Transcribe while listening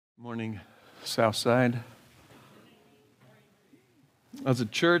Morning, Southside. As a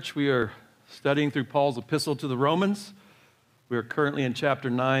church, we are studying through Paul's epistle to the Romans. We are currently in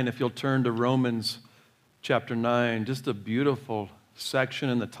chapter 9. If you'll turn to Romans chapter 9, just a beautiful section,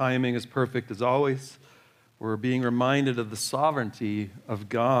 and the timing is perfect as always. We're being reminded of the sovereignty of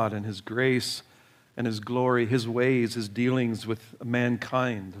God and His grace and His glory, His ways, His dealings with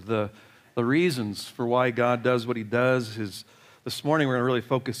mankind, the reasons for why God does what He does. This morning we're going to really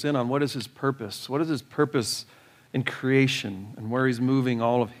focus in on what is His purpose. What is His purpose in creation and where He's moving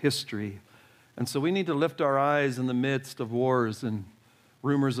all of history. And so we need to lift our eyes in the midst of wars and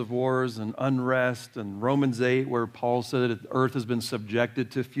rumors of wars and unrest, and Romans 8 where Paul said that the earth has been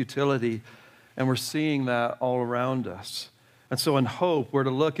subjected to futility, and we're seeing that all around us. And so in hope, we're to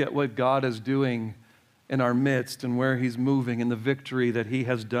look at what God is doing in our midst and where He's moving and the victory that He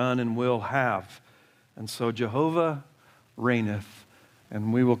has done and will have. And so Jehovah reigneth,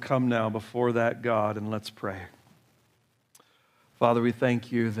 and we will come now before that God, and let's pray. Father, we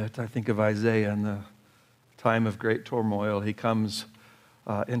thank You that I think of Isaiah in the time of great turmoil. He comes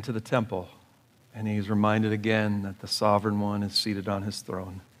into the temple, and he's reminded again that the sovereign one is seated on His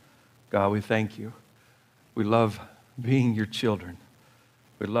throne. God, we thank You. We love being Your children.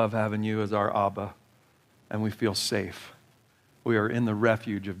 We love having You as our Abba, and we feel safe. We are in the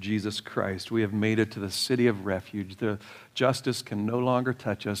refuge of Jesus Christ. We have made it to the city of refuge. The justice can no longer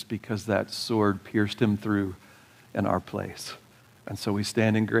touch us because that sword pierced Him through in our place. And so we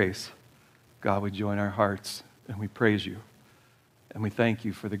stand in grace. God, we join our hearts and we praise You. And we thank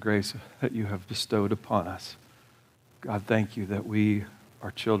You for the grace that You have bestowed upon us. God, thank You that we are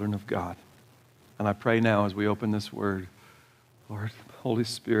children of God. And I pray now as we open this word, Lord, Holy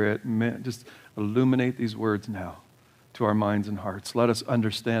Spirit, just illuminate these words now to our minds and hearts. Let us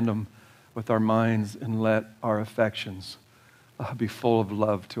understand them with our minds, and let our affections be full of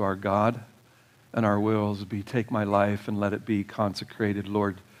love to our God, and our wills be, take my life and let it be consecrated,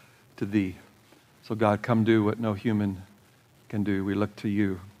 Lord, to Thee. So God, come do what no human can do. We look to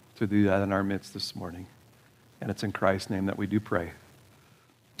You to do that in our midst this morning. And it's in Christ's name that we do pray.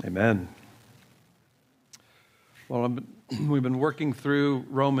 Amen. Well, we've been working through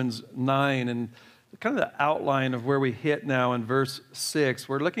Romans 9, and kind of the outline of where we hit now in verse 6.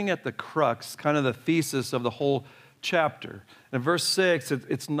 We're looking at the crux, kind of the thesis of the whole chapter. In verse 6,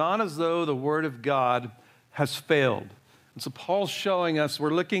 it's not as though the Word of God has failed. And so Paul's showing us,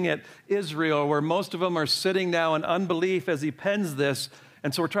 we're looking at Israel, where most of them are sitting now in unbelief as he pens this.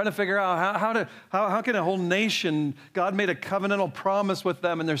 And so we're trying to figure out how can a whole nation, God made a covenantal promise with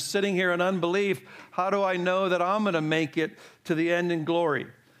them, and they're sitting here in unbelief. How do I know that I'm going to make it to the end in glory?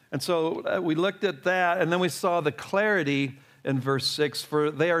 And so we looked at that, and then we saw the clarity in verse 6, for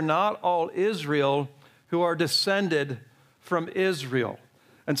they are not all Israel who are descended from Israel.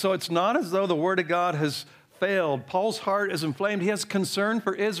 And so it's not as though the Word of God has failed. Paul's heart is inflamed. He has concern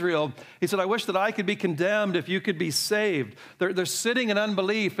for Israel. He said, I wish that I could be condemned if you could be saved. They're sitting in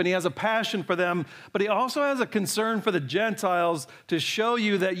unbelief, and he has a passion for them, but he also has a concern for the Gentiles to show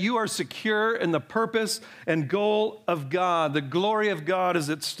you that you are secure in the purpose and goal of God. The glory of God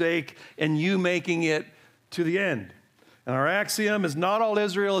is at stake, and you making it to the end. And our axiom is not all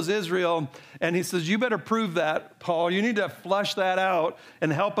Israel is Israel. And he says, you better prove that, Paul. You need to flesh that out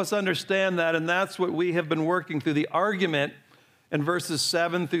and help us understand that. And that's what we have been working through, the argument in verses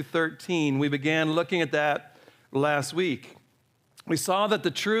 7 through 13. We began looking at that last week. We saw that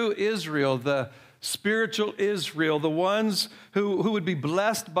the true Israel, the spiritual Israel, the ones who would be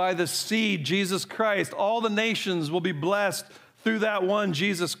blessed by the seed, Jesus Christ, all the nations will be blessed through that one,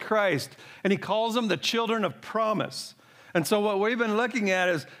 Jesus Christ. And he calls them the children of promise. And so what we've been looking at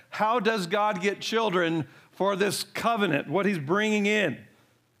is, how does God get children for this covenant, what He's bringing in?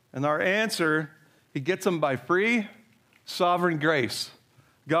 And our answer, He gets them by free, sovereign grace.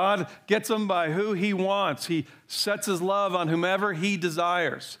 God gets them by who He wants. He sets His love on whomever He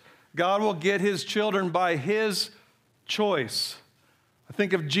desires. God will get His children by His choice. I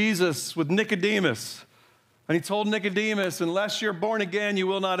think of Jesus with Nicodemus. And He told Nicodemus, unless you're born again, you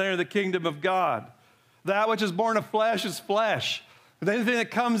will not enter the kingdom of God. That which is born of flesh is flesh. Anything that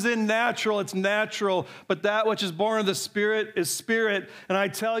comes in natural, it's natural. But that which is born of the Spirit is spirit. And I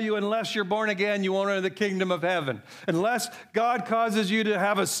tell you, unless you're born again, you won't enter the kingdom of heaven. Unless God causes you to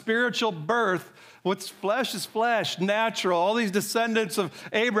have a spiritual birth, what's flesh is flesh, natural. All these descendants of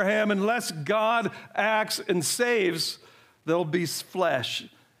Abraham, unless God acts and saves, there'll be flesh.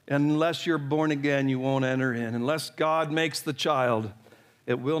 And unless you're born again, you won't enter in. Unless God makes the child,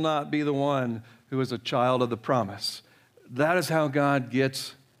 it will not be the one who is a child of the promise. That is how God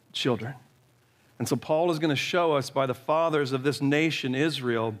gets children. And so Paul is going to show us by the fathers of this nation,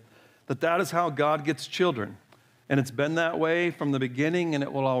 Israel, that is how God gets children. And it's been that way from the beginning, and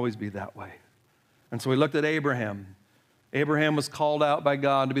it will always be that way. And so we looked at Abraham. Abraham was called out by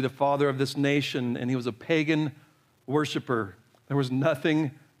God to be the father of this nation, and he was a pagan worshiper. There was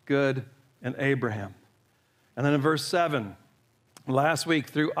nothing good in Abraham. And then in verse 7, last week,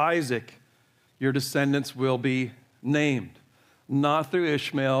 through Isaac, your descendants will be named. Not through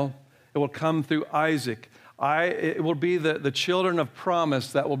Ishmael. It will come through Isaac. It will be the children of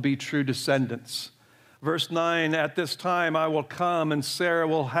promise that will be true descendants. Verse 9, at this time I will come and Sarah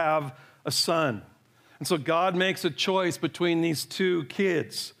will have a son. And so God makes a choice between these two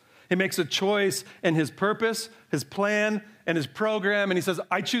kids. He makes a choice in his purpose, his plan, and his program. And he says,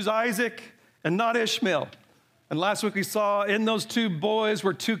 I choose Isaac and not Ishmael. And last week we saw in those two boys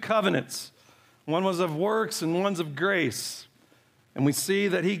were two covenants. One was of works and one's of grace. And we see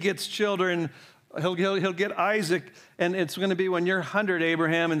that he gets children. He'll get Isaac, and it's going to be when you're 100,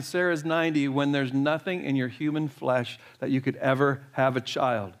 Abraham, and Sarah's 90, when there's nothing in your human flesh that you could ever have a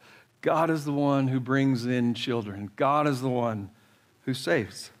child. God is the one who brings in children. God is the one who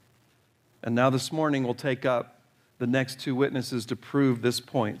saves. And now this morning we'll take up the next two witnesses to prove this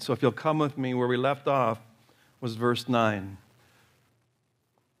point. So if you'll come with me, where we left off was verse 9.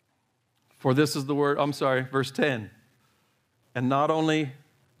 For this is the word, verse 10. And not only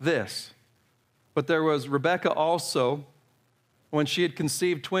this, but there was Rebekah also, when she had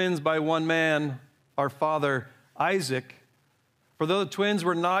conceived twins by one man, our father Isaac. For though the twins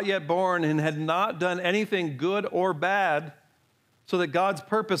were not yet born and had not done anything good or bad, so that God's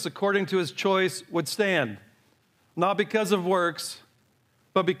purpose according to his choice would stand, not because of works,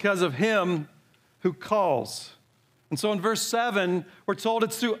 but because of him who calls. And so in verse 7, we're told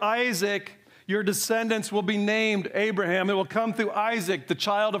it's through Isaac your descendants will be named Abraham. It will come through Isaac, the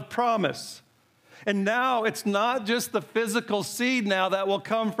child of promise. And now it's not just the physical seed now that will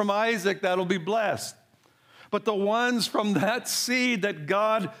come from Isaac that will be blessed, but the ones from that seed that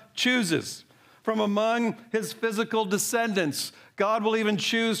God chooses from among his physical descendants. God will even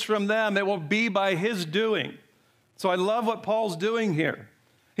choose from them. It will be by his doing. So I love what Paul's doing here.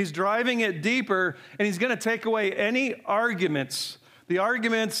 He's driving it deeper, and he's going to take away any arguments, the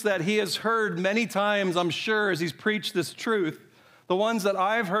arguments that he has heard many times, I'm sure, as he's preached this truth, the ones that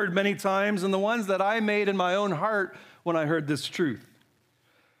I've heard many times and the ones that I made in my own heart when I heard this truth.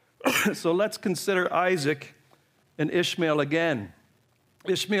 So let's consider Isaac and Ishmael again.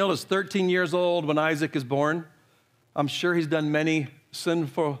 Ishmael is 13 years old when Isaac is born. I'm sure he's done many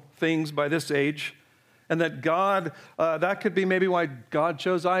sinful things by this age. And that God, that could be maybe why God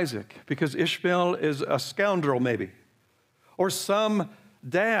chose Isaac, because Ishmael is a scoundrel maybe. Or some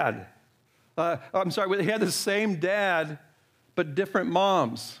dad. He had the same dad, but different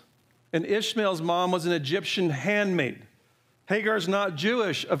moms. And Ishmael's mom was an Egyptian handmaid. Hagar's not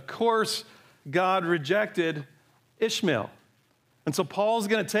Jewish. Of course, God rejected Ishmael. And so Paul's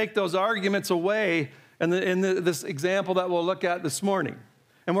going to take those arguments away in this example that we'll look at this morning.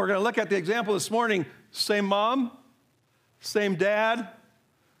 And we're going to look at the example this morning. Same mom, same dad,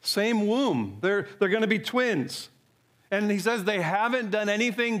 same womb. They're going to be twins. And he says they haven't done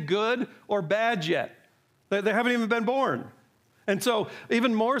anything good or bad yet. They haven't even been born. And so,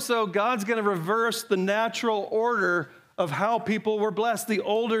 even more so, God's going to reverse the natural order of how people were blessed. The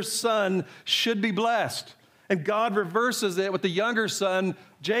older son should be blessed. And God reverses it with the younger son,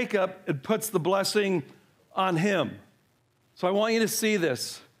 Jacob, and puts the blessing on him. So I want you to see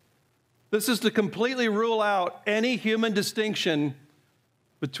this. This is to completely rule out any human distinction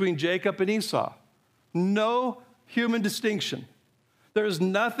between Jacob and Esau. No human distinction. There is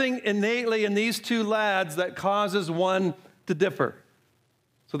nothing innately in these two lads that causes one to differ.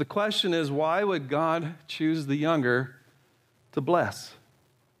 So the question is, why would God choose the younger to bless?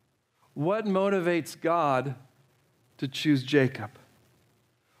 What motivates God to choose Jacob?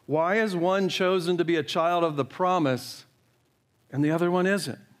 Why is one chosen to be a child of the promise and the other one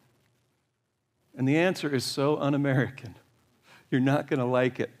isn't? And the answer is so un-American. You're not going to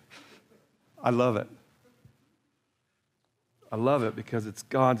like it. I love it. I love it because it's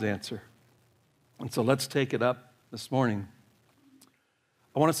God's answer. And so let's take it up this morning.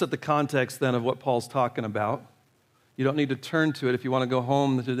 I want to set the context then of what Paul's talking about. You don't need to turn to it. If you want to go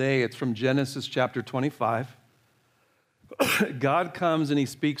home today, it's from Genesis chapter 25. God comes and he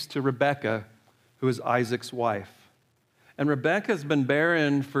speaks to Rebekah, who is Isaac's wife. And Rebekah's been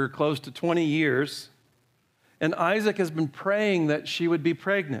barren for close to 20 years, and Isaac has been praying that she would be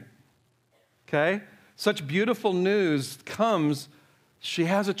pregnant. Okay? Such beautiful news comes, she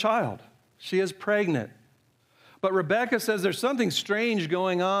has a child. She is pregnant. But Rebekah says there's something strange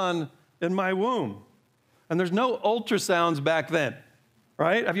going on in my womb. And there's no ultrasounds back then,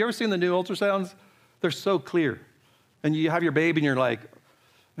 right? Have you ever seen the new ultrasounds? They're so clear. And you have your baby and you're like,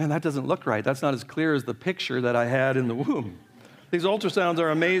 man, that doesn't look right. That's not as clear as the picture that I had in the womb. These ultrasounds are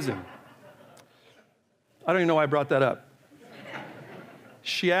amazing. I don't even know why I brought that up.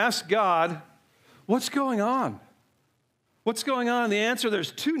 She asked God, what's going on? What's going on? The answer,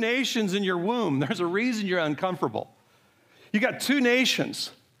 there's 2 nations in your womb. There's a reason you're uncomfortable. You got 2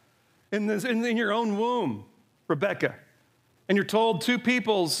 nations in your own womb, Rebecca. And you're told 2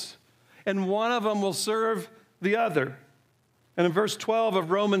 peoples, and one of them will serve the other. And in verse 12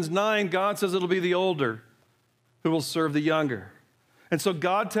 of Romans 9, God says it'll be the older who will serve the younger. And so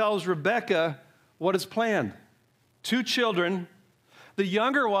God tells Rebecca what is planned. 2 children. The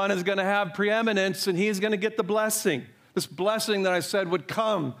younger one is going to have preeminence, and he's going to get the blessing. This blessing that I said would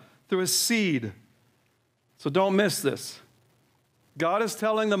come through a seed. So don't miss this. God is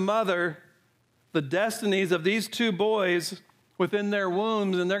telling the mother the destinies of these 2 boys within their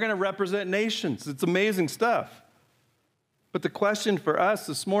wombs, and they're going to represent nations. It's amazing stuff. But the question for us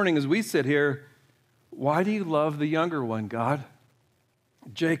this morning as we sit here, why do you love the younger one, God?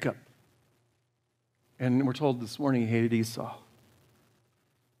 Jacob. And we're told this morning he hated Esau.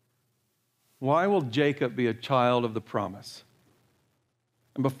 Why will Jacob be a child of the promise?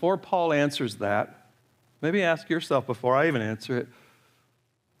 And before Paul answers that, maybe ask yourself before I even answer it,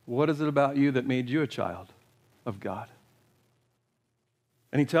 what is it about you that made you a child of God?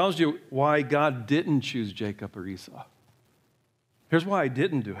 And he tells you why God didn't choose Jacob or Esau. Here's why I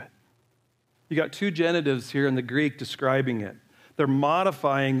didn't do it. You got 2 genitives here in the Greek describing it. They're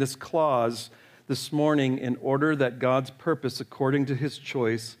modifying this clause this morning in order that God's purpose, according to his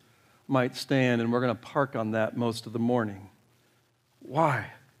choice, might stand, and we're going to park on that most of the morning.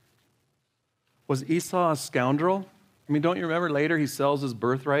 Why? Was Esau a scoundrel? I mean, don't you remember later he sells his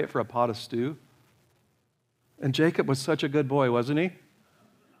birthright for a pot of stew? And Jacob was such a good boy, wasn't he?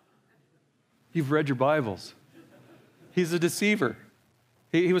 You've read your Bibles. He's a deceiver.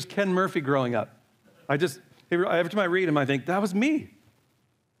 He was Ken Murphy growing up. Every time I read him, I think, that was me.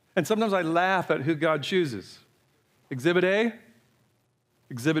 And sometimes I laugh at who God chooses. Exhibit A,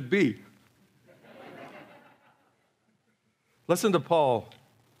 Exhibit B. Listen to Paul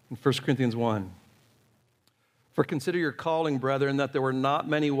in 1 Corinthians 1. For consider your calling, brethren, that there were not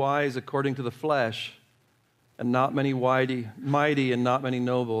many wise according to the flesh, and not many mighty, and not many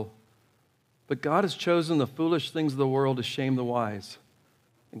noble. But God has chosen the foolish things of the world to shame the wise.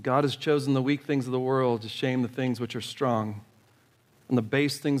 And God has chosen the weak things of the world to shame the things which are strong. And the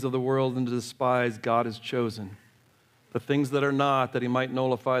base things of the world and to despise God has chosen. The things that are not, that he might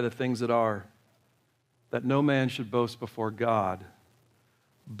nullify the things that are. That no man should boast before God.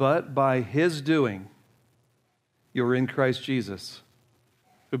 But by his doing, you are in Christ Jesus,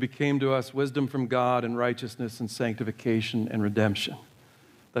 who became to us wisdom from God and righteousness and sanctification and redemption.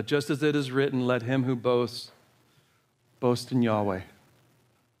 That just as it is written, let him who boasts, boast in Yahweh,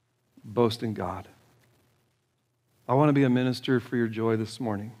 boast in God. I want to be a minister for your joy this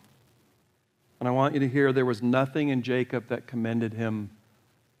morning. And I want you to hear there was nothing in Jacob that commended him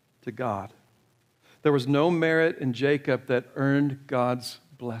to God. There was no merit in Jacob that earned God's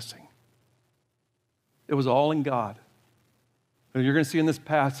blessing. It was all in God. And you're going to see in this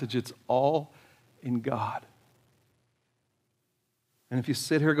passage, it's all in God. And if you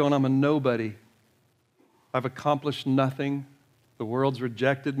sit here going, I'm a nobody, I've accomplished nothing, the world's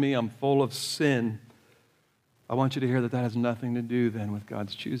rejected me, I'm full of sin, I want you to hear that that has nothing to do then with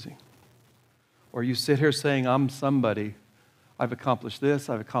God's choosing. Or you sit here saying, I'm somebody, I've accomplished this,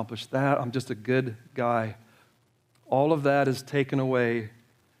 I've accomplished that, I'm just a good guy. All of that is taken away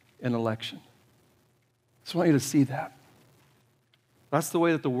in election. I just want you to see that. That's the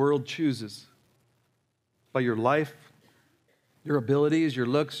way that the world chooses. By your life, your abilities, your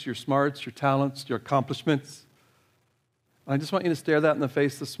looks, your smarts, your talents, your accomplishments. I just want you to stare that in the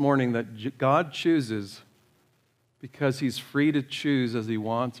face this morning, that God chooses because he's free to choose as he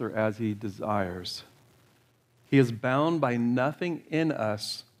wants or as he desires. He is bound by nothing in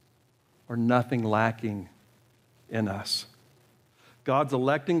us or nothing lacking in us. God's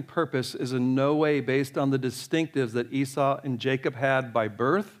electing purpose is in no way based on the distinctives that Esau and Jacob had by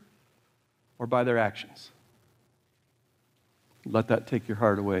birth or by their actions. Let that take your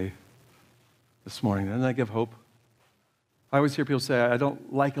heart away this morning. Doesn't that give hope? I always hear people say, I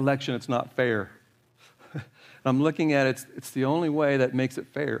don't like election, it's not fair. And I'm looking at it, it's the only way that makes it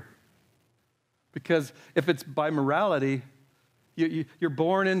fair. Because if it's by morality, you're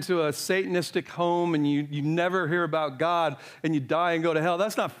born into a Satanistic home and you never hear about God and you die and go to hell.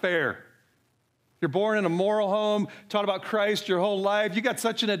 That's not fair. You're born in a moral home, taught about Christ your whole life. You got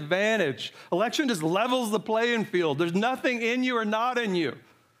such an advantage. Election just levels the playing field. There's nothing in you or not in you.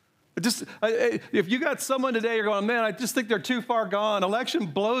 If you got someone today, you're going, man, I just think they're too far gone. Election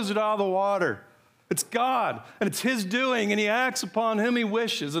blows it out of the water. It's God, and it's His doing, and He acts upon whom He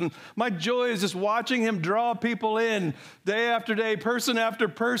wishes. And my joy is just watching Him draw people in day after day, person after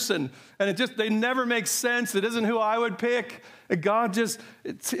person. And they never make sense. It isn't who I would pick. And God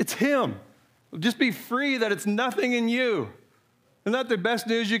it's Him. Just be free that it's nothing in you. Isn't that the best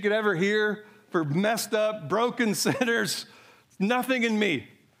news you could ever hear for messed up, broken sinners? It's nothing in me.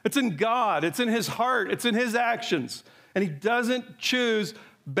 It's in God. It's in His heart. It's in His actions. And He doesn't choose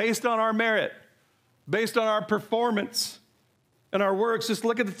based on our merit, based on our performance and our works. Just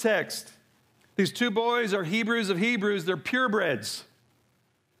look at the text. These two boys are Hebrews of Hebrews. They're purebreds.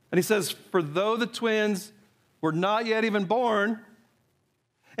 And he says, for though the twins were not yet even born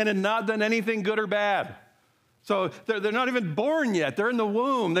and had not done anything good or bad. So they're not even born yet. They're in the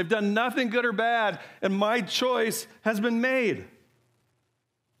womb. They've done nothing good or bad. And my choice has been made.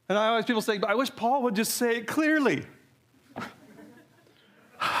 And people say, I wish Paul would just say it clearly.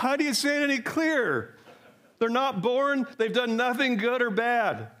 How do you say it any clearer? They're not born. They've done nothing good or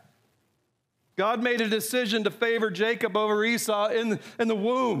bad. God made a decision to favor Jacob over Esau in the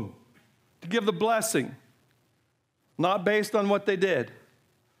womb, to give the blessing, not based on what they did,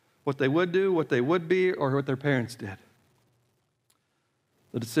 what they would do, what they would be, or what their parents did.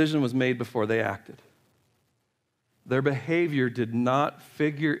 The decision was made before they acted. Their behavior did not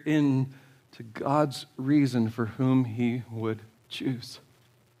figure into God's reason for whom He would choose.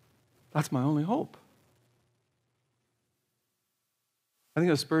 That's my only hope. I think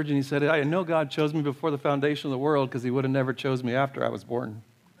it was Spurgeon, he said, I know God chose me before the foundation of the world because He would have never chose me after I was born.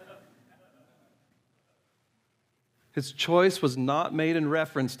 His choice was not made in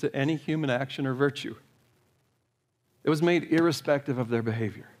reference to any human action or virtue. It was made irrespective of their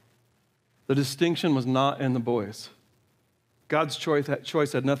behavior. The distinction was not in the boys. God's choice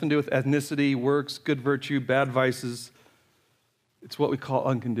had nothing to do with ethnicity, works, good virtue, bad vices. It's what we call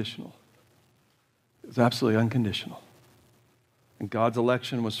unconditional. It was absolutely unconditional. And God's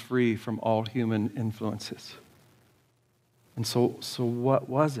election was free from all human influences. And so what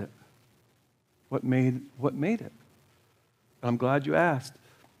was it? What made it? And I'm glad you asked,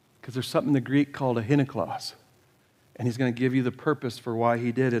 because there's something in the Greek called a hina clause. And he's going to give you the purpose for why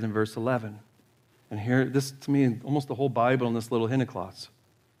he did it in verse 11. And here, this to me, almost the whole Bible in this little hina clause.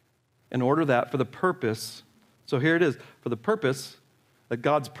 In order that, for the purpose, so here it is, for the purpose, that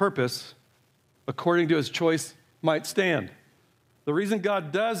God's purpose, according to His choice, might stand. The reason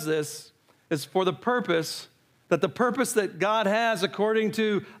God does this is for the purpose that God has according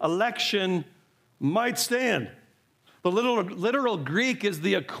to election might stand. The literal Greek is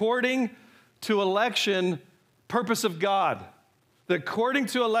the according to election purpose of God. The according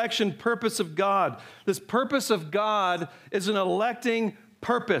to election purpose of God. This purpose of God is an electing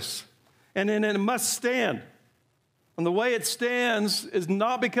purpose, and it must stand. And the way it stands is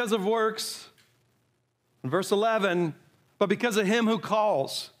not because of works, in verse 11, but because of Him who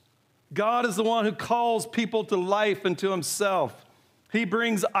calls. God is the one who calls people to life and to Himself. He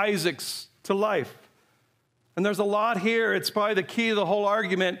brings Isaacs to life. And there's a lot here. It's probably the key to the whole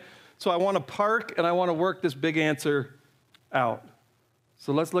argument. So I want to park and I want to work this big answer out.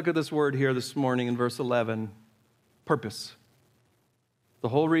 So let's look at this word here this morning in verse 11. Purpose. The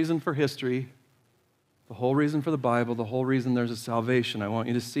whole reason for history, the whole reason for the Bible, the whole reason there's a salvation. I want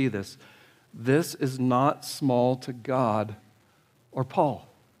you to see this. This is not small to God or Paul.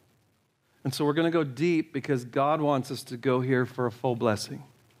 And so we're going to go deep because God wants us to go here for a full blessing.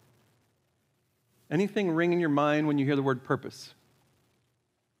 Anything ring in your mind when you hear the word purpose?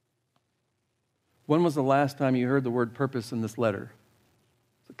 When was the last time you heard the word purpose in this letter?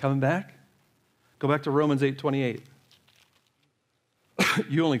 Is it coming back? Go back to Romans 8:28.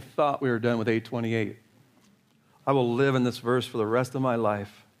 You only thought we were done with 8:28. I will live in this verse for the rest of my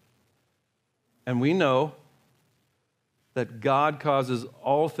life. And we know that God causes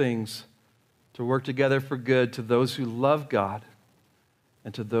all things to work together for good to those who love God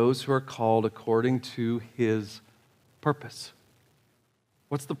and to those who are called according to His purpose.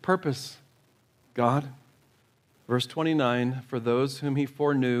 What's the purpose, God? Verse 29, for those whom He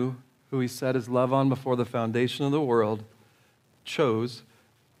foreknew, who He set His love on before the foundation of the world, chose,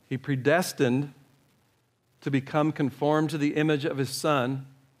 He predestined to become conformed to the image of His Son,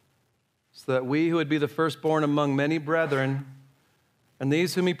 so that we who would be the firstborn among many brethren, and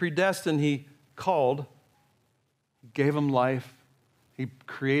these whom He predestined, He called, He gave them life. He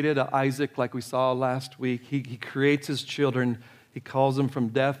created Isaac like we saw last week. He creates His children. He calls them from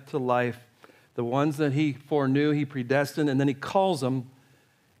death to life. The ones that he foreknew, he predestined, and then he calls them.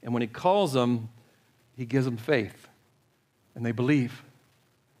 And when he calls them, he gives them faith. And they believe.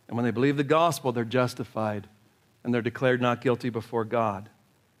 And when they believe the gospel, they're justified. And they're declared not guilty before God.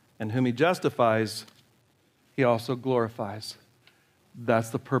 And whom he justifies, he also glorifies. That's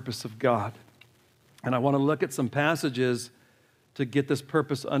the purpose of God. And I want to look at some passages to get this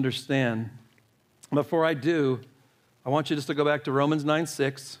purpose understand. Before I do, I want you just to go back to Romans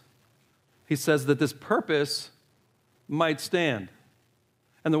 9:6. He says that this purpose might stand.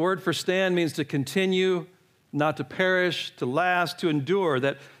 And the word for stand means to continue, not to perish, to last, to endure,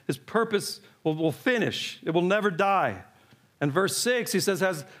 that his purpose will finish. It will never die. And verse 6, he says,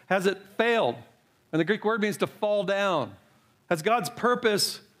 has it failed? And the Greek word means to fall down. Has God's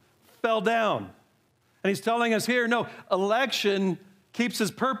purpose fell down? And he's telling us here, no, election keeps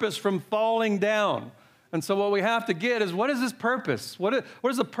his purpose from falling down. And so what we have to get is, what is his purpose? What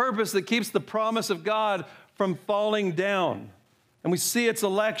is the purpose that keeps the promise of God from falling down? And we see it's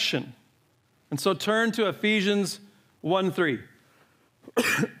election. And so turn to Ephesians 1:3.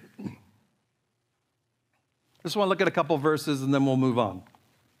 Just want to look at a couple verses and then we'll move on.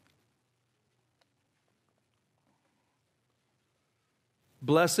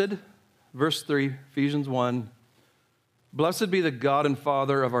 Blessed, verse 3, Ephesians 1, blessed be the God and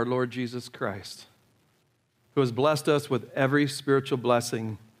Father of our Lord Jesus Christ, who has blessed us with every spiritual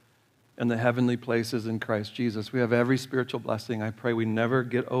blessing in the heavenly places in Christ Jesus. We have every spiritual blessing. I pray we never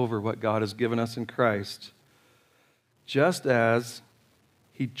get over what God has given us in Christ. Just as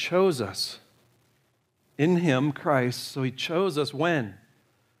he chose us in him, Christ, so he chose us when?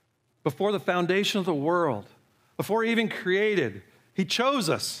 Before the foundation of the world, before he even created, he chose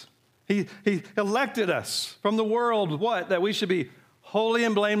us. He elected us from the world, what? That we should be holy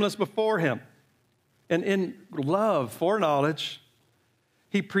and blameless before him. And in love, foreknowledge,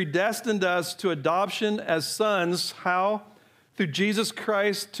 he predestined us to adoption as sons. How? Through Jesus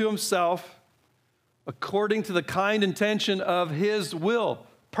Christ to himself, according to the kind intention of his will,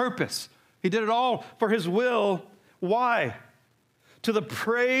 purpose. He did it all for his will. Why? To the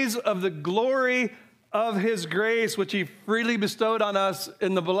praise of the glory of his grace, which he freely bestowed on us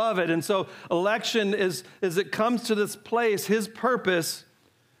in the beloved. And so election is, as it comes to this place, his purpose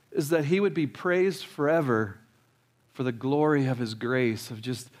is that he would be praised forever for the glory of his grace, of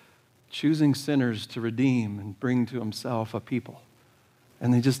just choosing sinners to redeem and bring to himself a people.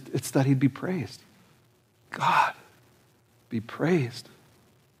 And it's that he'd be praised. God, be praised.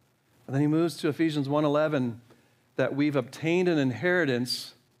 And then he moves to Ephesians 1:11, that we've obtained an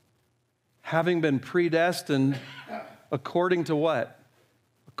inheritance, having been predestined according to what?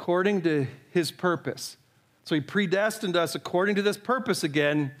 According to his purpose. So he predestined us according to this purpose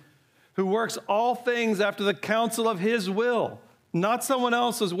again, who works all things after the counsel of his will, not someone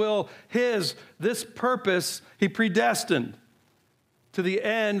else's will, this purpose he predestined, to the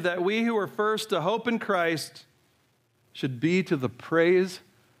end that we who were first to hope in Christ should be to the praise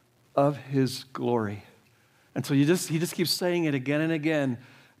of his glory. And so he just keeps saying it again and again,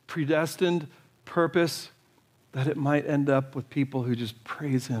 predestined purpose, that it might end up with people who just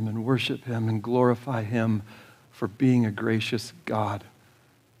praise him and worship him and glorify him for being a gracious God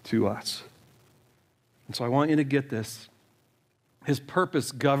to us. And so I want you to get this. His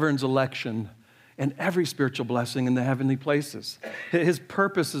purpose governs election and every spiritual blessing in the heavenly places. His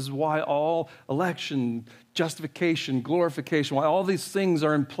purpose is why all election, justification, glorification, why all these things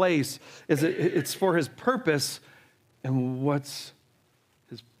are in place, is it's for his purpose. And what's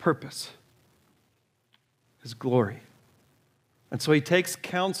his purpose? His glory. And so he takes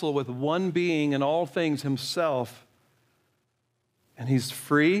counsel with one being in all things, himself, and he's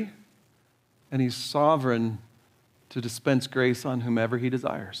free and he's sovereign to dispense grace on whomever he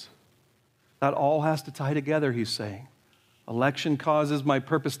desires. That all has to tie together, he's saying. Election causes my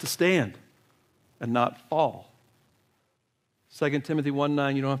purpose to stand and not fall. 2 Timothy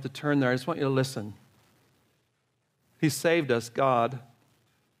 1:9, you don't have to turn there. I just want you to listen. He saved us, God,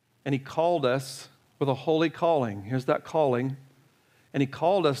 and he called us with a holy calling. Here's that calling. And he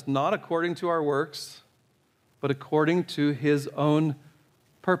called us not according to our works, but according to his own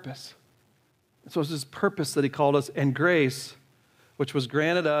purpose. So it's his purpose that he called us, and grace, which was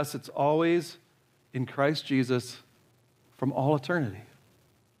granted us, it's always in Christ Jesus from all eternity.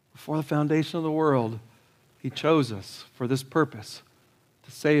 Before the foundation of the world, he chose us for this purpose,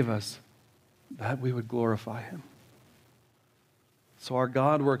 to save us, that we would glorify him. So our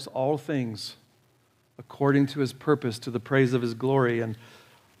God works all things according to his purpose, to the praise of his glory. And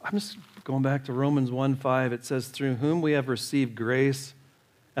I'm just going back to Romans 1:5. It says, through whom we have received grace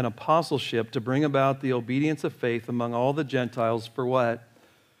and apostleship to bring about the obedience of faith among all the Gentiles for what?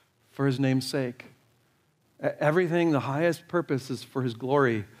 for his name's sake. Everything, the highest purpose is for his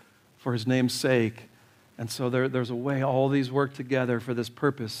glory, for his name's sake. And so there's a way all these work together for this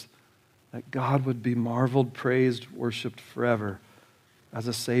purpose, that God would be marveled, praised, worshiped forever as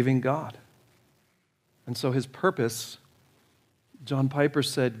a saving God. And so his purpose, John Piper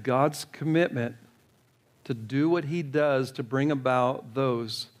said, God's commitment to do what he does to bring about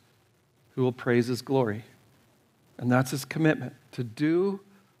those who will praise his glory. And that's his commitment, to do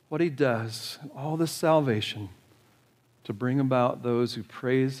what he does, all this salvation, to bring about those who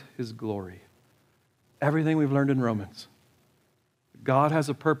praise his glory. Everything we've learned in Romans. God has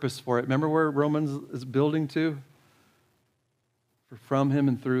a purpose for it. Remember where Romans is building to? For from him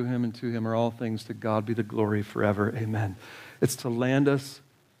and through him and to him are all things, to God be the glory forever. Amen. It's to land us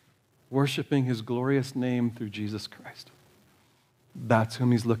worshiping his glorious name through Jesus Christ. That's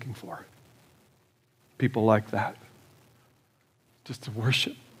whom he's looking for. People like that. Just to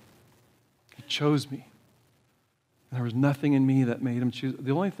worship. He chose me. And there was nothing in me that made him choose.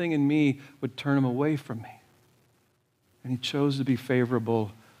 The only thing in me would turn him away from me. And he chose to be favorable.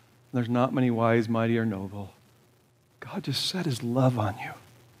 And there's not many wise, mighty, or noble. God just set his love on you.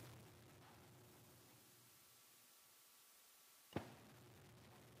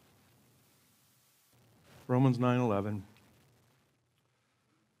 Romans 9:11.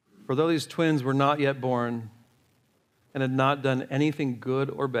 For though these twins were not yet born and had not done anything good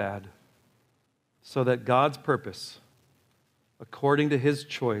or bad, so that God's purpose, according to his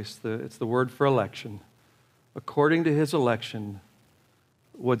choice, it's the word for election, according to his election,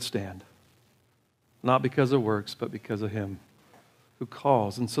 would stand. Not because of works, but because of him who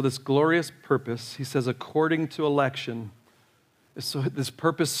calls. And so this glorious purpose, he says, according to election, so this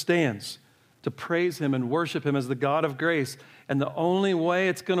purpose stands to praise him and worship him as the God of grace. And the only way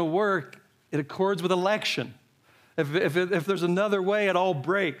it's going to work, it accords with election. If there's another way, it all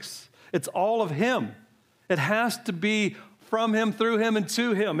breaks. It's all of him. It has to be from him, through him, and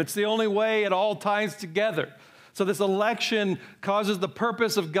to him. It's the only way it all ties together. So this election causes the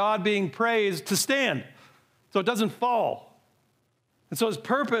purpose of God being praised to stand, so it doesn't fall. And so his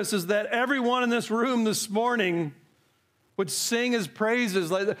purpose is that everyone in this room this morning would sing his praises.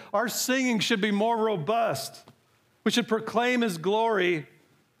 Like our singing should be more robust. We should proclaim his glory,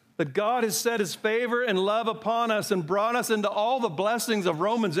 that God has set his favor and love upon us and brought us into all the blessings of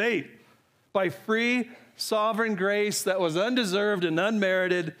Romans 8 by free, sovereign grace that was undeserved and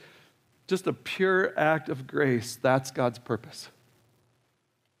unmerited, just a pure act of grace. That's God's purpose.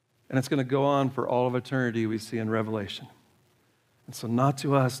 And it's going to go on for all of eternity, we see in Revelation. And so not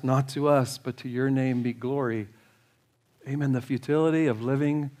to us, but to your name be glory. Amen. The futility of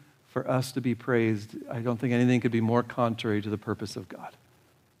living for us to be praised, I don't think anything could be more contrary to the purpose of God.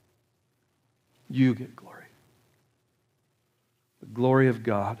 You get glory. The glory of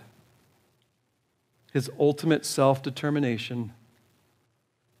God. His ultimate self-determination,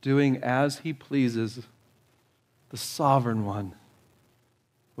 doing as he pleases, the sovereign one,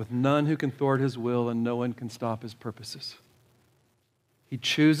 with none who can thwart his will and no one can stop his purposes. He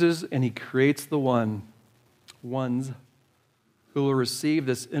chooses and he creates the ones who will receive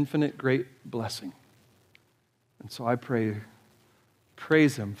this infinite great blessing. And so I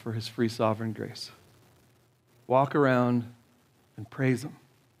praise him for his free sovereign grace. Walk around and praise him.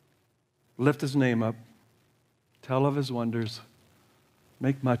 Lift his name up. Tell of his wonders.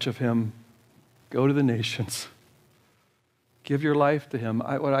 Make much of him. Go to the nations. Give your life to him.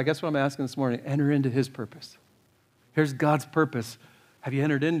 I guess what I'm asking this morning, enter into his purpose. Here's God's purpose. Have you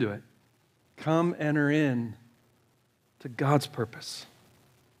entered into it? Come enter in to God's purpose.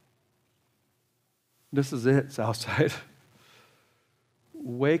 This is it, Southside.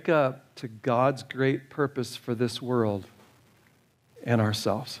 Wake up to God's great purpose for this world and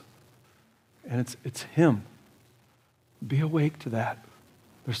ourselves. And it's him. Be awake to that.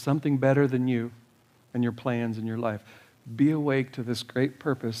 There's something better than you and your plans in your life. Be awake to this great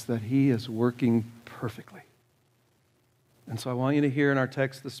purpose that he is working perfectly. And so I want you to hear in our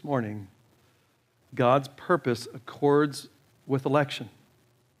text this morning, God's purpose accords with election.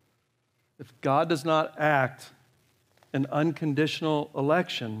 If God does not act in unconditional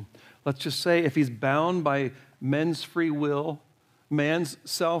election, let's just say if he's bound by men's free will, man's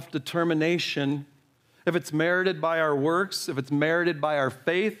self-determination, if it's merited by our works, if it's merited by our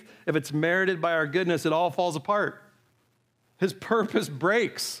faith, if it's merited by our goodness, it all falls apart. His purpose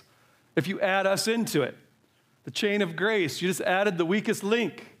breaks if you add us into it. The chain of grace, you just added the weakest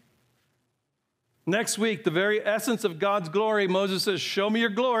link. Next week, the very essence of God's glory, Moses says, show me your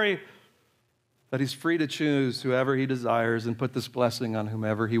glory, that he's free to choose whoever he desires and put this blessing on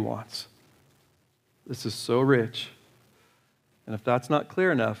whomever he wants. This is so rich. And if that's not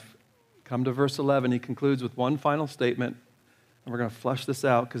clear enough, Come to verse 11. He concludes with one final statement, and we're going to flush this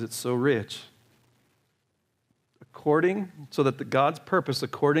out because it's so rich. So that God's purpose,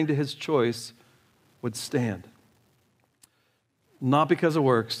 according to his choice, would stand. Not because of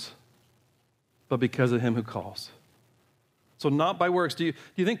works, but because of him who calls. So not by works. Do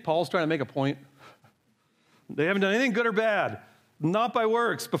you think Paul's trying to make a point? They haven't done anything good or bad. Not by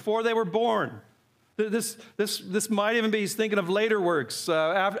works, before they were born. This might even be, he's thinking of later works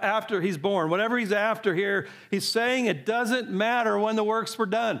after he's born. Whatever he's after here, he's saying it doesn't matter when the works were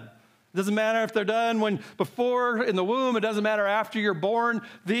done. It doesn't matter if they're done before in the womb. It doesn't matter after you're born.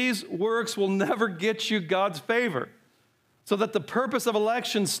 These works will never get you God's favor. So that the purpose of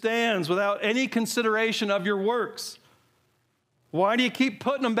election stands without any consideration of your works. Why do you keep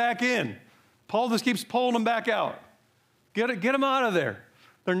putting them back in? Paul just keeps pulling them back out. Get them out of there.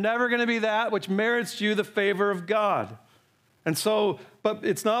 They're never going to be that which merits you the favor of God. And so, but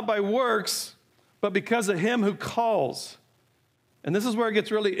it's not by works, but because of him who calls. And this is where it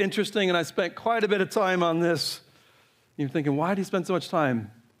gets really interesting, and I spent quite a bit of time on this. You're thinking, why did he spend so much time?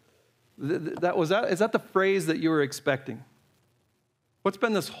 Is that the phrase that you were expecting? What's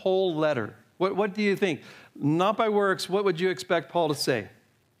been this whole letter? What do you think? Not by works, what would you expect Paul to say?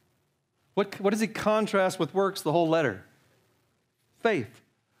 What does he contrast with works the whole letter? Faith.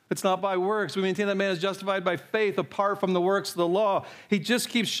 It's not by works. We maintain that man is justified by faith apart from the works of the law. He just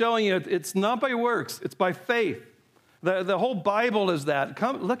keeps showing you it's not by works, it's by faith. The whole Bible is that.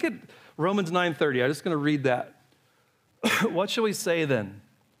 Look at Romans 9:30. I'm just going to read that. What shall we say then?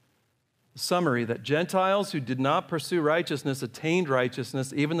 Summary, that Gentiles who did not pursue righteousness attained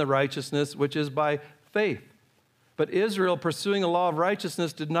righteousness, even the righteousness which is by faith. But Israel, pursuing a law of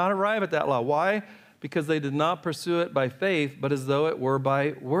righteousness, did not arrive at that law. Why? Because they did not pursue it by faith, but as though it were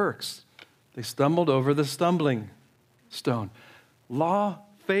by works. They stumbled over the stumbling stone. Law,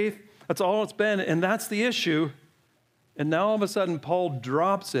 faith, that's all it's been, and that's the issue. And now all of a sudden, Paul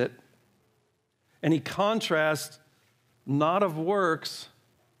drops it, and he contrasts not of works,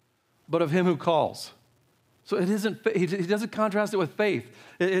 but of him who calls. So it isn't. He doesn't contrast it with faith.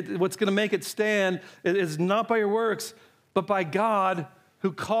 What's going to make it stand is not by your works, but by God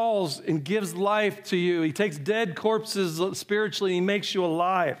who calls and gives life to you. He takes dead corpses spiritually and he makes you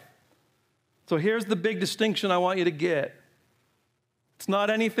alive. So here's the big distinction I want you to get. It's not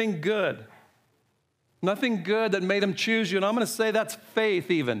anything good. Nothing good that made him choose you. And I'm going to say that's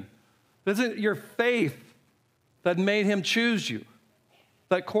faith even. It isn't your faith that made him choose you.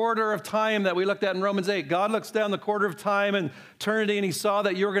 That quarter of time that we looked at in Romans 8, God looks down the quarter of time and eternity and he saw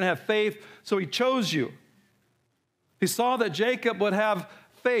that you were going to have faith, so he chose you. He saw that Jacob would have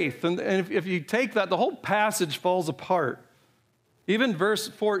faith. And if you take that, the whole passage falls apart. Even verse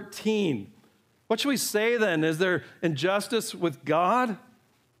 14. What should we say then? Is there injustice with God?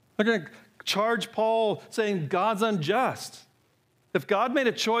 They're going to charge Paul saying God's unjust. If God made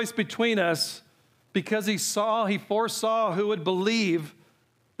a choice between us because he foresaw who would believe,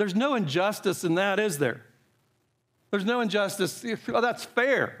 there's no injustice in that, is there? There's no injustice. Oh, that's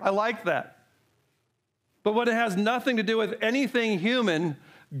fair. I like that. But when it has nothing to do with anything human,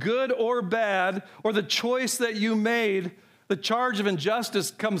 good or bad, or the choice that you made, the charge of injustice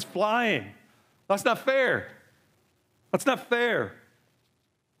comes flying. That's not fair. That's not fair.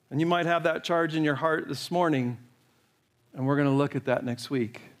 And you might have that charge in your heart this morning, and we're going to look at that next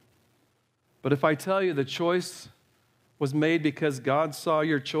week. But if I tell you the choice was made because God saw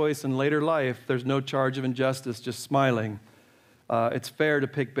your choice in later life, there's no charge of injustice, just smiling. It's fair to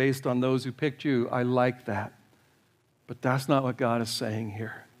pick based on those who picked you. I like that. But that's not what God is saying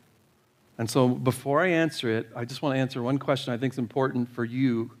here. And so before I answer it, I just want to answer one question I think is important for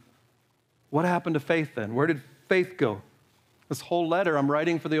you. What happened to faith then? Where did faith go? This whole letter I'm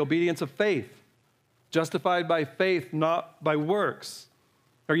writing for the obedience of faith. Justified by faith, not by works.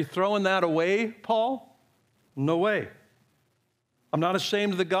 Are you throwing that away, Paul? No way. I'm not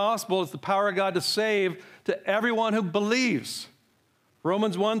ashamed of the gospel. It's the power of God to save to everyone who believes.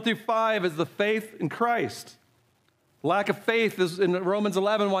 Romans 1-5 is the faith in Christ. Lack of faith is in Romans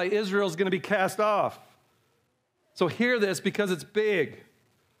 11 why Israel is going to be cast off. So hear this because it's big.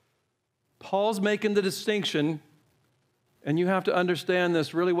 Paul's making the distinction, and you have to understand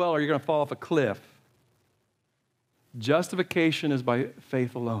this really well or you're going to fall off a cliff. Justification is by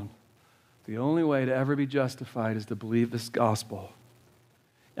faith alone. The only way to ever be justified is to believe this gospel.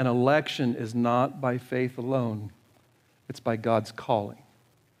 And election is not by faith alone. It's by God's calling.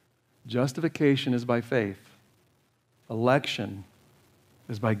 Justification is by faith. Election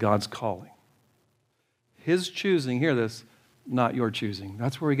is by God's calling. His choosing, hear this, not your choosing.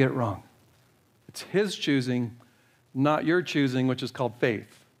 That's where we get it wrong. It's his choosing, not your choosing, which is called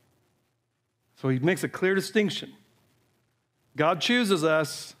faith. So he makes a clear distinction. God chooses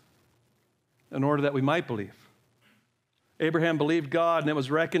us in order that we might believe. Abraham believed God, and it was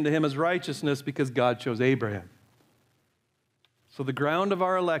reckoned to him as righteousness because God chose Abraham. So the ground of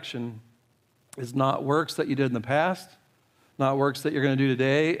our election is not works that you did in the past, not works that you're going to do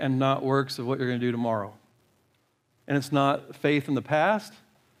today, and not works of what you're going to do tomorrow. And it's not faith in the past,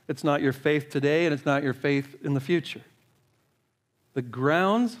 it's not your faith today, and it's not your faith in the future. The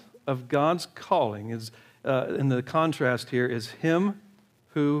grounds of God's calling is, in the contrast here, is him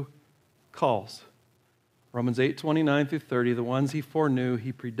who calls. Romans 8:29 through 30, the ones he foreknew,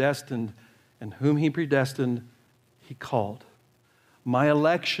 he predestined, and whom he predestined, he called. My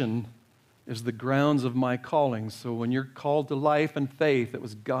election is the grounds of my calling. So when you're called to life and faith, it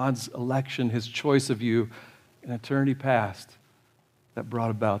was God's election, his choice of you in eternity past that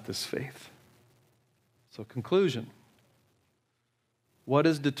brought about this faith. So conclusion. What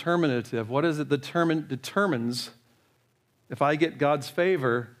is determinative? What is it determines if I get God's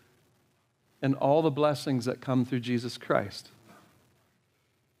favor and all the blessings that come through Jesus Christ?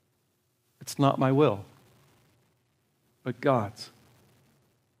 It's not my will, but God's.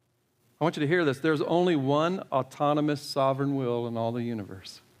 I want you to hear this. There's only one autonomous sovereign will in all the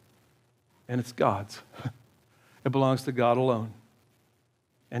universe, and it's God's. It belongs to God alone.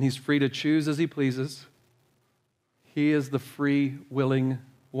 And he's free to choose as he pleases. He is the free, willing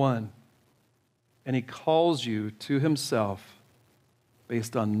one. And he calls you to himself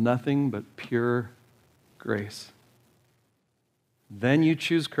based on nothing but pure grace. Then you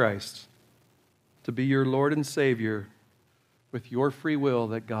choose Christ to be your Lord and Savior with your free will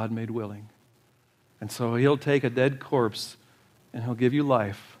that God made willing. And so he'll take a dead corpse and he'll give you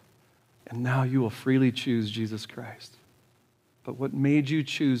life. And now you will freely choose Jesus Christ. But what made you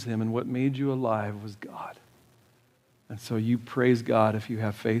choose him and what made you alive was God. And so you praise God if you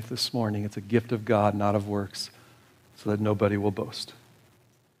have faith this morning. It's a gift of God, not of works, so that nobody will boast.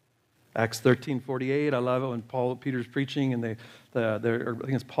 Acts 13:48, I love it when Peter's preaching, and I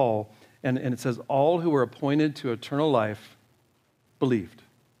think it's Paul, and it says, all who were appointed to eternal life believed.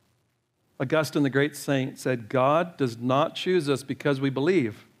 Augustine, the great saint, said, God does not choose us because we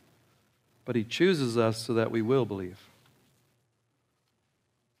believe, but he chooses us so that we will believe.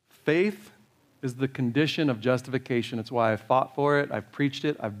 Faith is the condition of justification. It's why I've fought for it, I've preached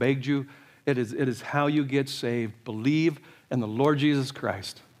it, I've begged you. It is how you get saved. Believe in the Lord Jesus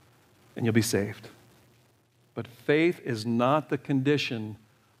Christ, and you'll be saved. But faith is not the condition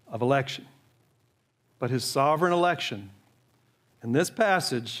of election, but his sovereign election. In this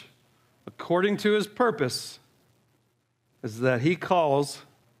passage, according to his purpose, is that he calls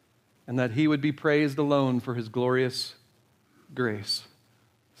and that he would be praised alone for his glorious grace.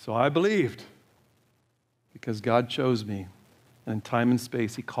 So I believed because God chose me, and in time and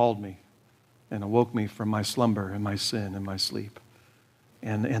space he called me and awoke me from my slumber and my sin and my sleep.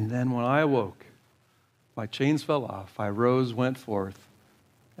 And then when I awoke, my chains fell off, I rose, went forth,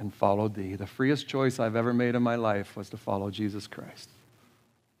 and followed thee. The freest choice I've ever made in my life was to follow Jesus Christ.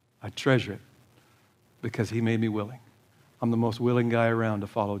 I treasure it because he made me willing. I'm the most willing guy around to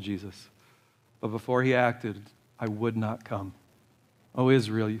follow Jesus. But before he acted, I would not come. Oh,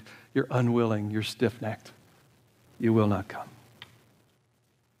 Israel, you're unwilling, you're stiff-necked. You will not come.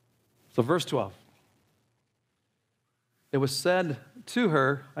 So verse 12. It was said to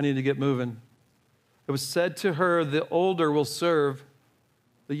her, I need to get moving. It was said to her, the older will serve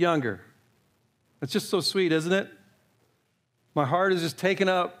the younger. It's just so sweet, isn't it? My heart is just taken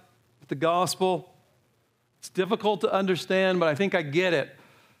up with the gospel. It's difficult to understand, but I think I get it.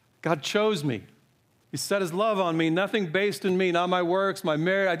 God chose me. He set his love on me, nothing based in me, not my works, my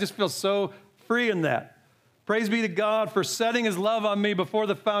merit. I just feel so free in that. Praise be to God for setting his love on me before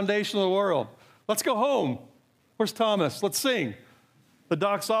the foundation of the world. Let's go home. Where's Thomas? Let's sing the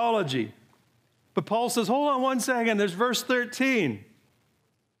doxology. But Paul says, hold on one second. There's verse 13.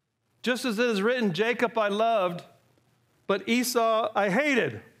 Just as it is written, Jacob I loved, but Esau I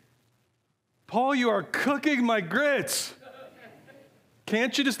hated. Paul, you are cooking my grits.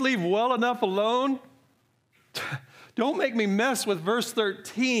 Can't you just leave well enough alone? Don't make me mess with verse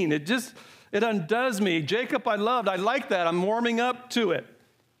 13. It undoes me. Jacob I loved. I like that. I'm warming up to it.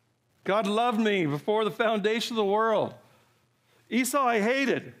 God loved me before the foundation of the world. Esau I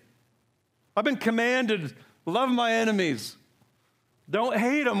hated. I've been commanded, love my enemies. Don't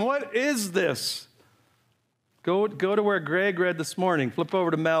hate them. What is this? Go to where Greg read this morning. Flip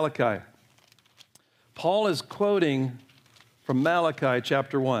over to Malachi. Paul is quoting from Malachi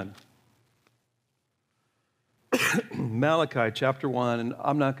chapter 1. Malachi chapter 1, and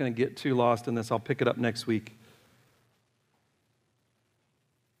I'm not going to get too lost in this. I'll pick it up next week.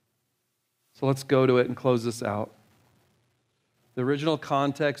 So let's go to it and close this out. The original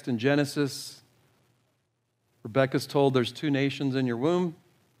context in Genesis, Rebekah's told there's 2 nations in your womb.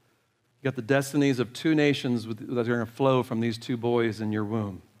 You got the destinies of 2 nations that are going to flow from these 2 boys in your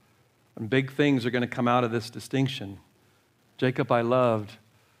womb. And big things are going to come out of this distinction. Jacob I loved.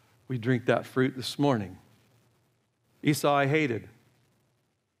 We drink that fruit this morning. Esau I hated.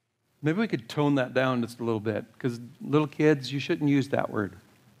 Maybe we could tone that down just a little bit, because little kids, you shouldn't use that word.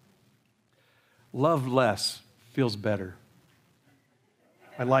 Love less feels better.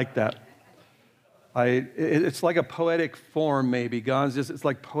 I like that. It's like a poetic form, maybe. It's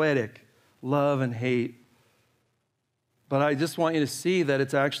like poetic, love and hate. But I just want you to see that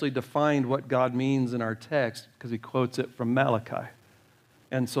it's actually defined what God means in our text, because he quotes it from Malachi.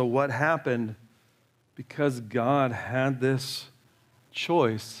 And so what happened, because God had this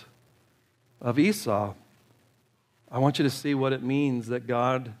choice of Esau, I want you to see what it means that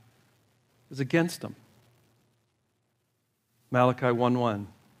God is against him. Malachi 1:1.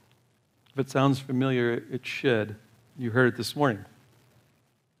 If it sounds familiar, it should. You heard it this morning.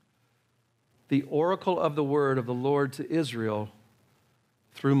 The oracle of the word of the Lord to Israel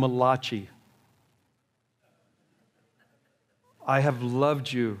through Malachi. I have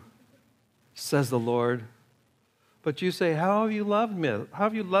loved you, says the Lord. But you say, how have you loved me? How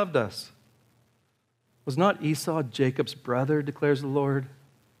have you loved us? Was not Esau Jacob's brother, declares the Lord?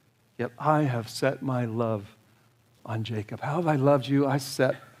 Yet I have set my love on Jacob. How have I loved you? I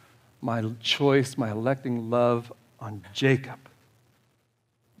set my choice, my electing love on Jacob.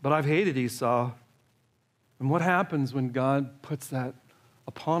 But I've hated Esau. And what happens when God puts that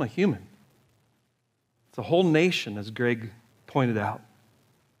upon a human? It's a whole nation, as Greg pointed out.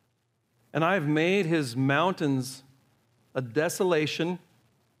 And I have made his mountains a desolation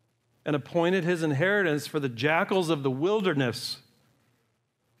and appointed his inheritance for the jackals of the wilderness.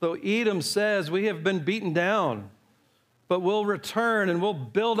 Though Edom says, we have been beaten down, but we'll return and we'll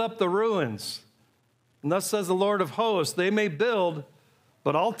build up the ruins. And thus says the Lord of hosts, they may build,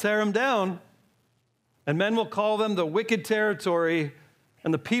 but I'll tear them down. And men will call them the wicked territory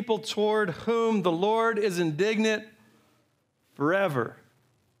and the people toward whom the Lord is indignant forever.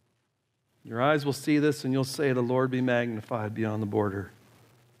 Your eyes will see this and you'll say, the Lord be magnified beyond the border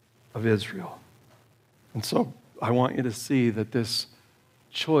of Israel. And so I want you to see that this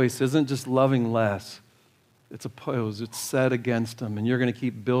choice isn't just loving less. It's opposed. It's set against him. And you're going to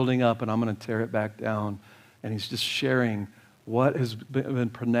keep building up, and I'm going to tear it back down. And he's just sharing what has been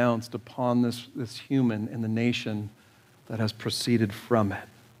pronounced upon this human in the nation that has proceeded from it.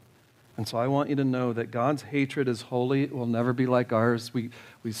 And so I want you to know that God's hatred is holy. It will never be like ours. We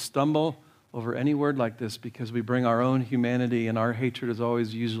stumble over any word like this because we bring our own humanity, and our hatred is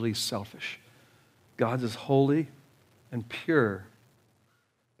always usually selfish. God's is holy and pure.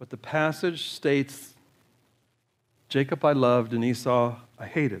 But the passage states, Jacob I loved and Esau I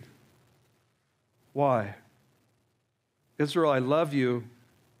hated. Why? Israel, I love you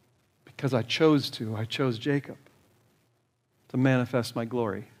because I chose to. I chose Jacob to manifest my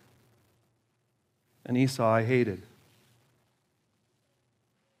glory. And Esau I hated.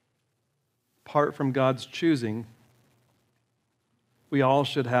 Apart from God's choosing, we all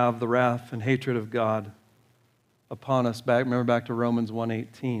should have the wrath and hatred of God upon us. Remember back to Romans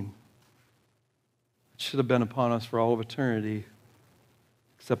 1:18. It should have been upon us for all of eternity,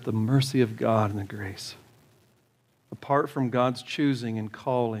 except the mercy of God and the grace. Apart from God's choosing and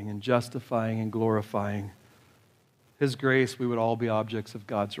calling and justifying and glorifying his grace, we would all be objects of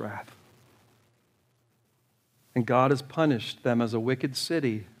God's wrath. And God has punished them as a wicked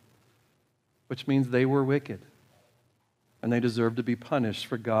city, which means they were wicked. And they deserve to be punished,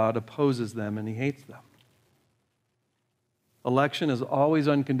 for God opposes them and he hates them. Election is always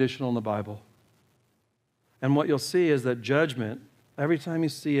unconditional in the Bible. And what you'll see is that judgment, every time you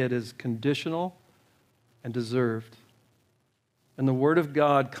see it, is conditional and deserved. In the Word of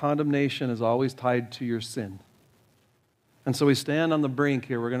God, condemnation is always tied to your sin. And so we stand on the brink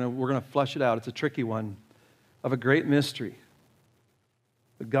here. We're going to flush it out. It's a tricky one, of a great mystery.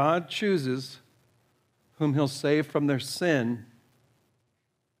 But God chooses whom he'll save from their sin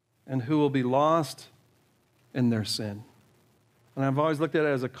and who will be lost in their sin. And I've always looked at it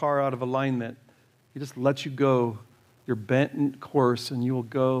as a car out of alignment. He just lets you go your bent course, and you'll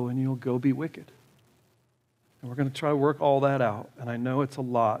go be wicked. And we're going to try to work all that out. And I know it's a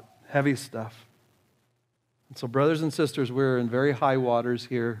lot, heavy stuff. And so, brothers and sisters, we're in very high waters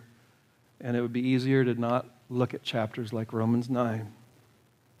here, and it would be easier to not look at chapters like Romans 9.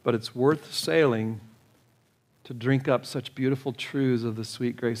 But it's worth sailing to drink up such beautiful truths of the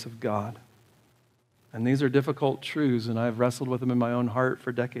sweet grace of God. And these are difficult truths, and I've wrestled with them in my own heart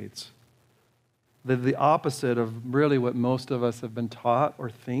for decades. The opposite of really what most of us have been taught or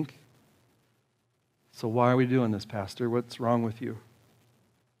think. So why are we doing this, Pastor? What's wrong with you?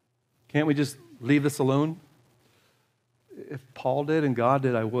 Can't we just leave this alone? If Paul did and God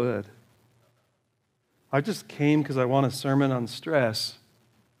did, I would. I just came because I want a sermon on stress,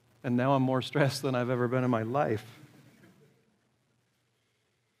 and now I'm more stressed than I've ever been in my life.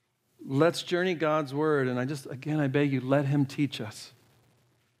 Let's journey God's word, and I beg you, let him teach us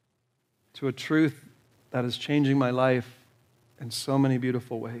to a truth that is changing my life in so many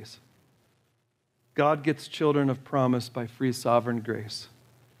beautiful ways. God gets children of promise by free sovereign grace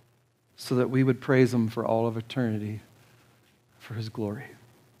so that we would praise him for all of eternity for his glory.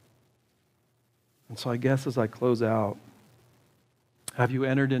 And so I guess as I close out, have you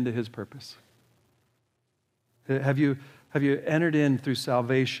entered into his purpose? Have you entered in through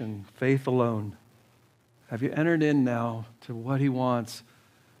salvation, faith alone? Have you entered in now to what he wants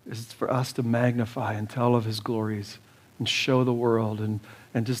is for us to magnify and tell of his glories and show the world and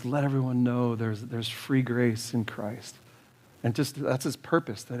just let everyone know there's free grace in Christ. And just that's his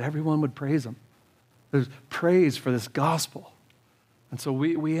purpose, that everyone would praise him. There's praise for this gospel. And so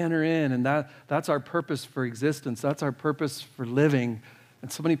we enter in, and that's our purpose for existence. That's our purpose for living.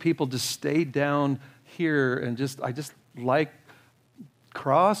 And so many people just stay down here and I just like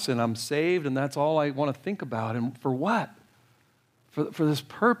cross and I'm saved and that's all I want to think about. And for what? For this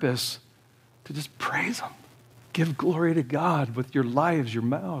purpose to just praise him. Give glory to God with your lives, your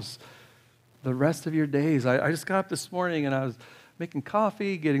mouths, the rest of your days. I just got up this morning and I was making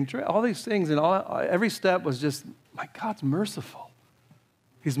coffee, getting dressed, all these things, and every step was just, my God's merciful.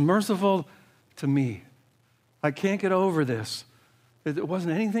 He's merciful to me. I can't get over this. It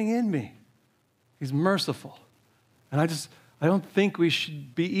wasn't anything in me. He's merciful. And I don't think we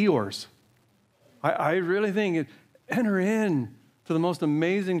should be Eeyores. I really think enter in to the most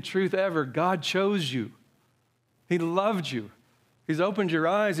amazing truth ever. God chose you. He loved you. He's opened your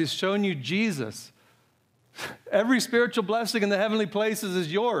eyes. He's shown you Jesus. Every spiritual blessing in the heavenly places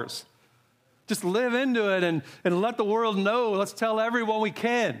is yours. Just live into it and let the world know. Let's tell everyone we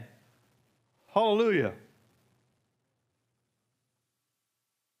can. Hallelujah.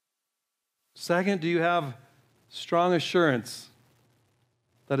 Second, do you have strong assurance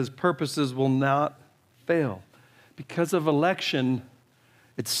that his purposes will not fail? Because of election,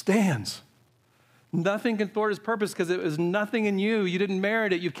 it stands. Nothing can thwart his purpose because it was nothing in you. You didn't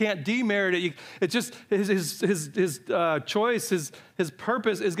merit it. You can't demerit it. It's just his choice, his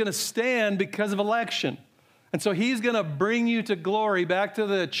purpose is going to stand because of election. And so he's going to bring you to glory, back to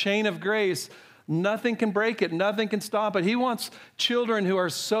the chain of grace. Nothing can break it. Nothing can stop it. He wants children who are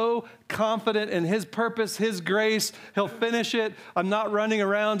so confident in his purpose, his grace. He'll finish it. I'm not running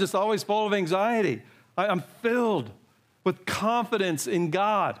around just always full of anxiety. I'm filled with confidence in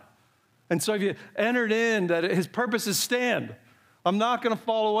God. And so if you entered in that his purposes stand, I'm not going to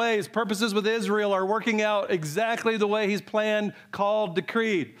fall away. His purposes with Israel are working out exactly the way he's planned, called,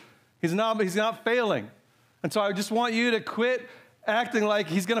 decreed. He's not failing. And so I just want you to quit acting like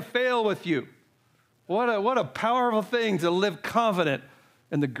he's going to fail with you. What a powerful thing to live confident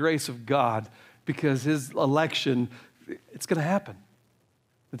in the grace of God, because his election, it's going to happen.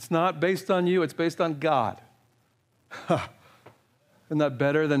 It's not based on you, it's based on God. Isn't that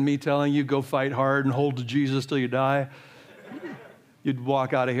better than me telling you, go fight hard and hold to Jesus till you die? You'd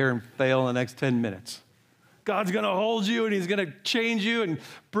walk out of here and fail in the next 10 minutes. God's going to hold you and he's going to change you and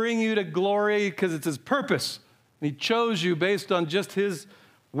bring you to glory because it's his purpose. And he chose you based on just his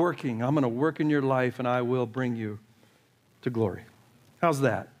working. I'm going to work in your life and I will bring you to glory. How's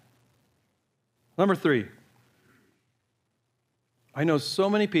that? Number 3. I know so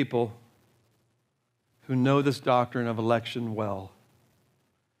many people who know this doctrine of election well.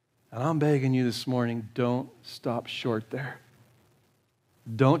 And I'm begging you this morning, don't stop short there.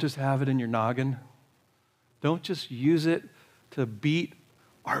 Don't just have it in your noggin. Don't just use it to beat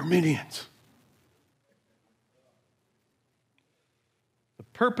Arminians. The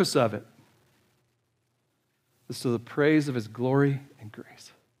purpose of it is to the praise of his glory and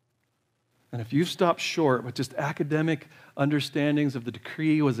grace. And if you've stopped short with just academic understandings of the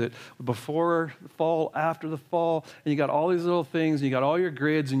decree, was it before the fall, after the fall, and you got all these little things, and you got all your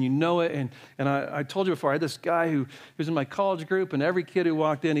grids, and you know it, and I told you before, I had this guy who was in my college group, and every kid who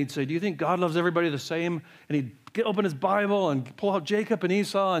walked in, he'd say, do you think God loves everybody the same? And he'd open his Bible and pull out Jacob and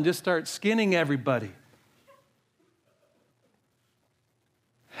Esau and just start skinning everybody.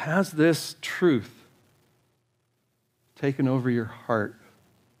 Has this truth taken over your heart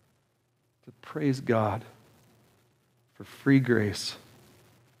to praise God for free grace?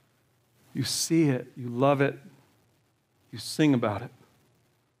 You see it, you love it, you sing about it.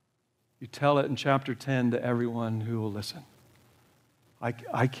 You tell it in chapter 10 to everyone who will listen.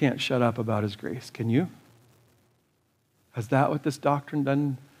 I can't shut up about his grace. Can you? Has that what this doctrine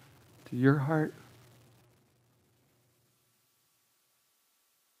done to your heart?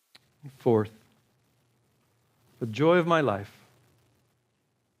 Fourth, the joy of my life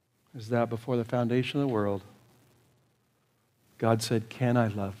is that before the foundation of the world, God said, Ken, I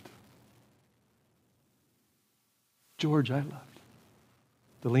loved. George, I loved.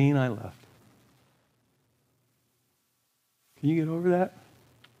 Deline, I loved. Can you get over that?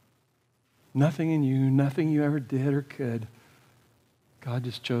 Nothing in you, nothing you ever did or could. God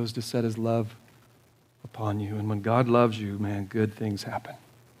just chose to set his love upon you. And when God loves you, man, good things happen.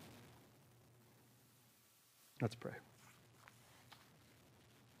 Let's pray.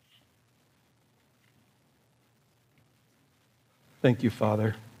 Thank you,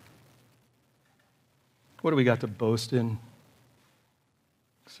 Father. What do we got to boast in?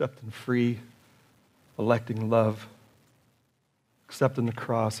 Except in free, electing love. Except in the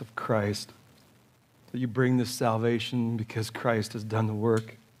cross of Christ. That you bring this salvation because Christ has done the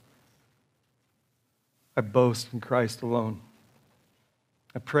work. I boast in Christ alone.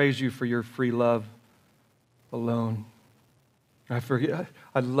 I praise you for your free love alone. I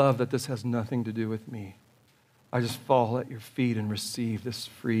love that this has nothing to do with me. I just fall at your feet and receive this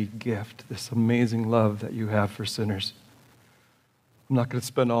free gift, this amazing love that you have for sinners. I'm not going to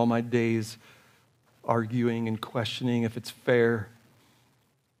spend all my days arguing and questioning if it's fair.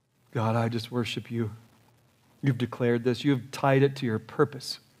 God, I just worship you. You've declared this. You've tied it to your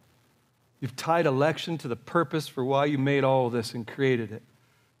purpose. You've tied election to the purpose for why you made all of this and created it.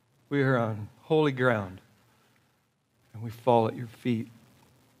 We are on holy ground, and we fall at your feet,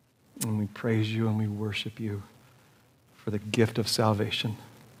 and we praise you and we worship you for the gift of salvation.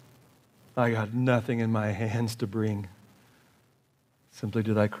 I got nothing in my hands to bring. Simply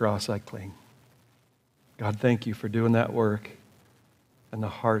to thy cross I cling. God, thank you for doing that work and the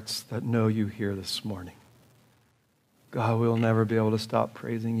hearts that know you here this morning. God, we'll never be able to stop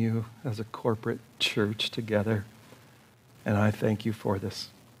praising you as a corporate church together. And I thank you for this.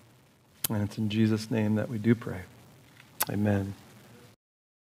 And it's in Jesus' name that we do pray. Amen.